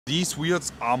These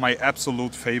wheels are my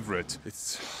absolute favorite.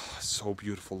 It's so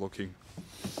beautiful looking.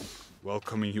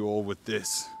 Welcoming you all with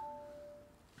this.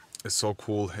 It's so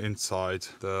cool inside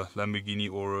the Lamborghini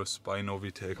Urus by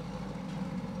Novitec.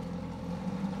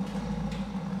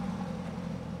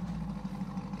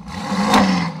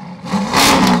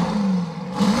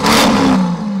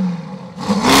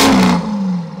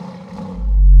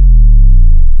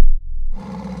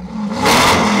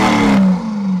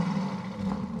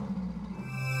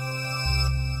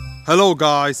 Hello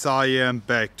guys, I am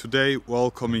back today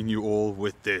welcoming you all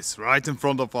with this. Right in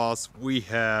front of us we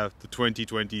have the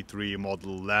 2023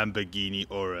 model Lamborghini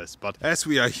Urus. But as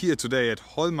we are here today at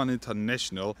Hollmann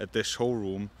International at the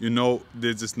showroom, you know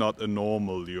this is not a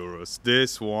normal Urus.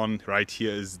 This one right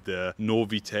here is the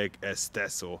Novitec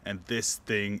Esteso, and this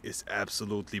thing is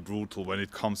absolutely brutal when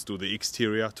it comes to the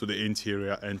exterior, to the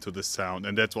interior and to the sound.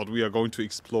 And that's what we are going to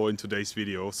explore in today's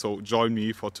video. So join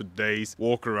me for today's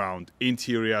walk around,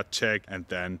 interior check, and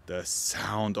then the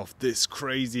sound of this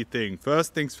crazy thing.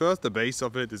 First things first, the base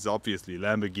of it is obviously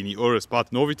Lamborghini Urus, but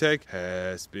Novitec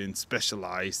has been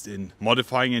specialized in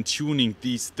modifying and tuning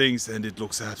these things, and it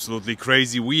looks absolutely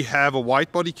crazy. We have a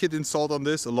wide body kit installed on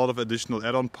this, a lot of additional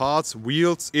add-on parts,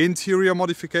 wheels, interior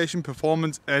modification,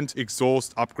 performance and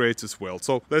exhaust upgrades as well.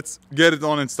 So let's get it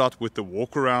on and start with the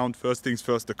walk around. First things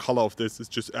first, the color of this is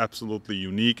just absolutely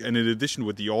unique, and in addition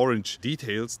with the orange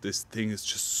details, this thing is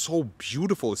just so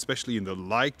beautiful, especially in the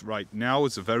light right now.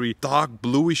 It's a very dark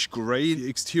bluish gray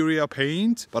exterior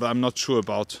paint, but I'm not sure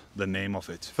about the name of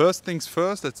it. First things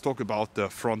first, let's talk about the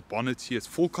front bonnet here. It's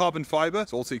full carbon fiber.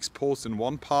 It's also exposed in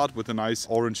one part with the nice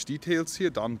orange details here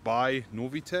done by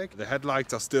Novitec. The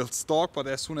headlights are still stock, but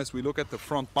as soon as we look at the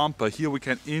front bumper here, we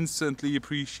can instantly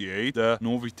appreciate the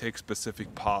Novitec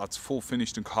specific parts, full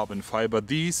finished in carbon fiber.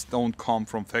 These don't come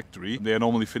from factory. They are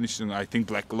normally finished in, I think,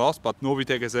 black gloss, but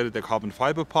Novitec has added the carbon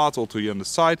fiber parts also here on the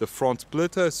side. The front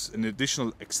splitter is an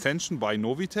additional extension by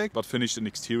Novitec, but finished in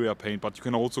exterior paint. But you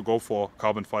can also go for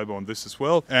carbon fiber on this as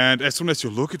well. And as soon as you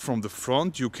look it from the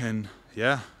front, you can,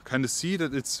 kind of see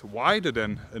that it's wider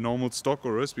than a normal stock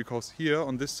Urus, because here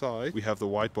on this side we have the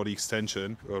wide body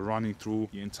extension running through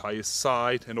the entire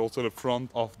side and also the front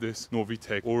of this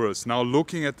Novitec Urus. Now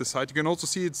looking at the side, you can also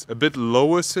see it's a bit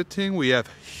lower sitting. We have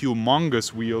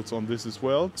humongous wheels on this as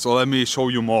well. So let me show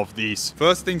you more of these.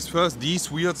 First things first, these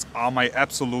wheels are my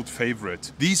absolute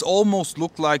favorite. These almost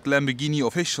look like Lamborghini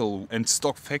official and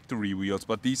stock factory wheels,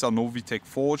 but these are Novitec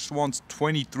forged ones,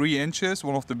 23 inches,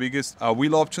 one of the biggest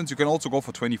wheel options. You can also go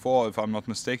for 24 if I'm not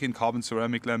mistaken. Carbon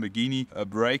ceramic Lamborghini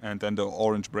brake, and then the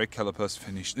orange brake calipers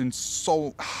finished in.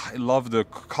 So I love the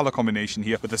color combination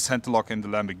here with the center lock and the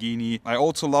Lamborghini. I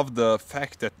also love the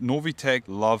fact that Novitec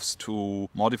loves to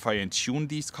modify and tune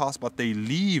these cars, but they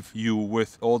leave you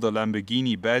with all the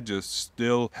Lamborghini badges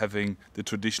still having the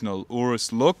traditional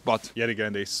Urus look, but yet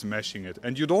again they're smashing it.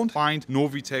 And you don't find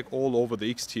Novitec all over the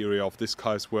exterior of this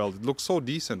car as well. It looks so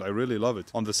decent. I really love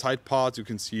it. On the side parts you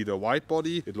can see the wide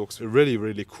body. It looks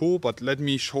really cool, but let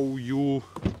me show you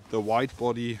the wide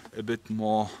body a bit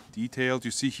more detailed. You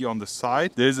see here on the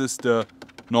side, this is the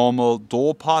normal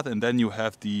door part, and then you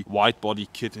have the wide body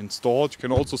kit installed. You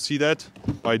can also see that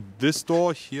by this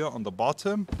door here on the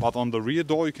bottom, but on the rear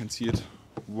door you can see it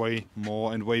way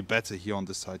more and way better here on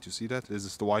the side. You see that? This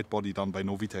is the wide body done by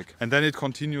Novitec. And then it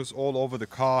continues all over the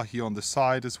car here on the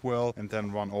side as well, and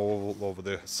then run all over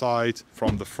the side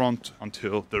from the front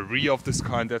until the rear of this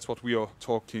car. And that's what we are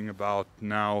talking about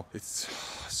now. It's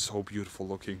so beautiful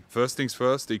looking. First things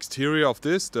first, the exterior of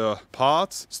this, the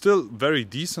parts, still very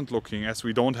decent looking, as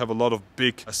we don't have a lot of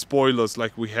big spoilers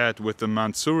like we had with the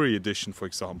Mansouri edition, for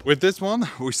example. With this one,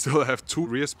 we still have two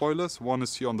rear spoilers. One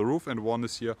is here on the roof and one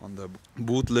is here on the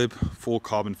boot lip. Full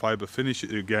carbon fiber finish,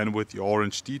 again with the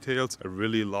orange details. I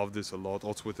really love this a lot.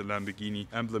 Also with the Lamborghini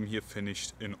emblem here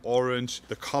finished in orange.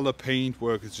 The color paint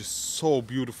work is just so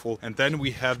beautiful. And then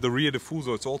we have the rear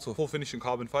diffuser. It's also full finish in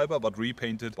carbon fiber, but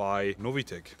repainted by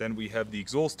Novitec. Then we have the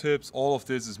exhaust tips. All of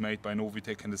this is made by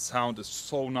Novitec, and the sound is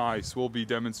so nice. We'll be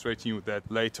demonstrating you that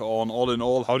later on. All in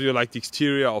all, how do you like the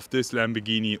exterior of this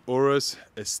Lamborghini Urus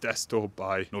Esteso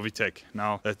by Novitec?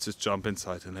 Now let's just jump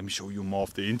inside and let me show you more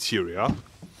of the interior.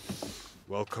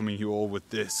 Welcoming you all with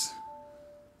this.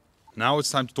 Now it's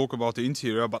time to talk about the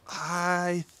interior, but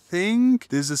I think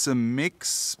this is a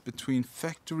mix between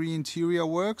factory interior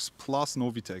works plus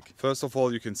Novitec. First of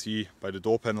all, you can see by the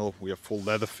door panel we have full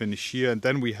leather finish here, and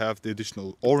then we have the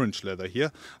additional orange leather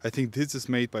here. I think this is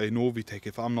made by Novitec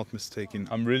if I'm not mistaken.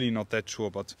 I'm really not that sure,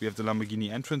 but we have the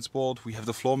Lamborghini entrance board, we have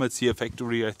the floor mats here,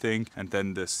 factory I think, and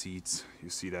then the seats. You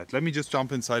see that. Let me just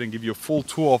jump inside and give you a full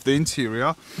tour of the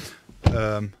interior.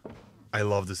 I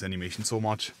love this animation so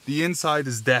much. The inside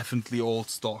is definitely old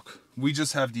stock. We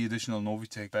just have the additional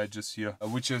Novitec badges here,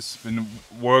 which has been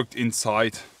worked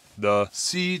inside the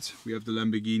seat. We have the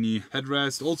Lamborghini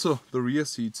headrest, also the rear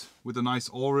seats with a nice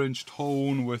orange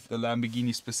tone with the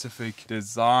Lamborghini specific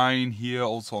design here,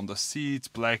 also on the seats,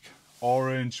 black,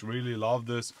 orange, really love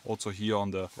this. Also here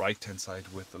on the right hand side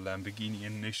with the Lamborghini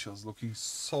initials, looking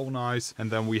so nice.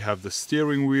 And then we have the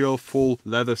steering wheel, full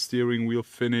leather steering wheel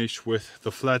finish with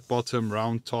the flat bottom,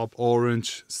 round top,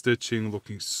 orange stitching,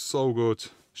 looking so good.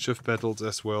 Shift pedals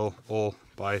as well, all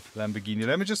by Lamborghini.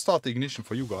 Let me just start the ignition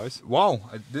for you guys. Wow,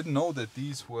 I didn't know that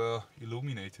these were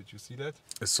illuminated. You see that?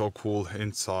 It's so cool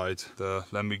inside the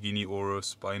Lamborghini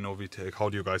Urus by Novitec. How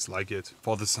do you guys like it?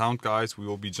 For the sound, guys, we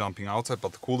will be jumping outside,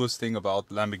 but the coolest thing about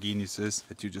Lamborghinis is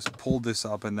that you just pull this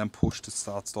up and then push the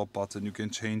start stop button. You can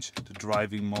change the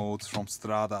driving modes from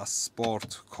Strada,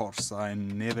 Sport, Corsa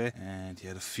and Neve, and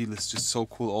yeah, the feel is just so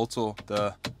cool. Also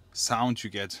the sound you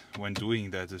get when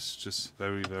doing that is just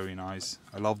very, very nice.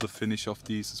 I love the finish of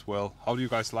these as well. How do you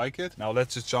guys like it? Now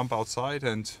let's just jump outside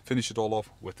and finish it all off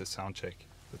with the sound check.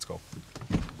 Let's go.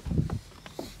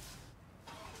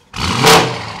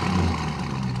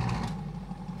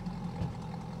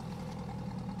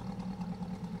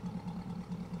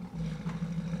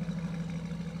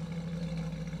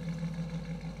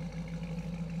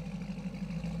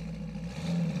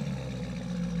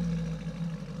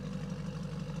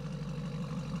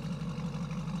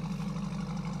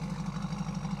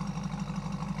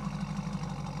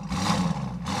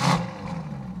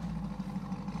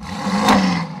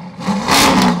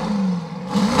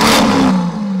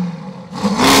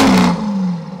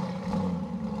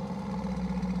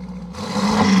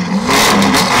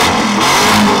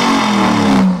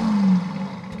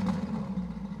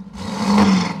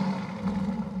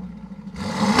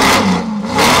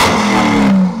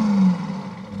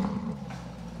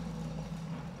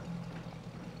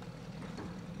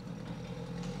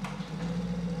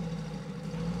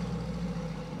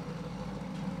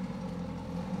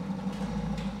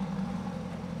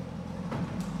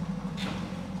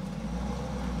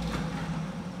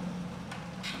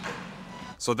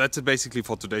 So that's it basically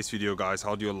for today's video, guys.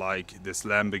 How do you like this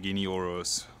Lamborghini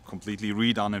Urus? Completely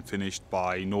redone and finished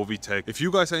by Novitec. If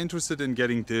you guys are interested in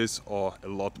getting this or a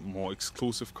lot more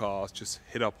exclusive cars, just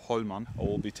hit up Hollmann. I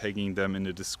will be tagging them in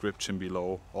the description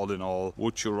below. All in all,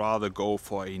 would you rather go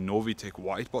for a Novitec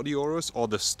white body Urus or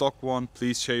the stock one?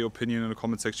 Please share your opinion in the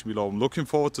comment section below. I'm looking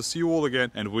forward to see you all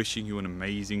again and wishing you an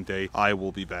amazing day. I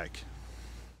will be back.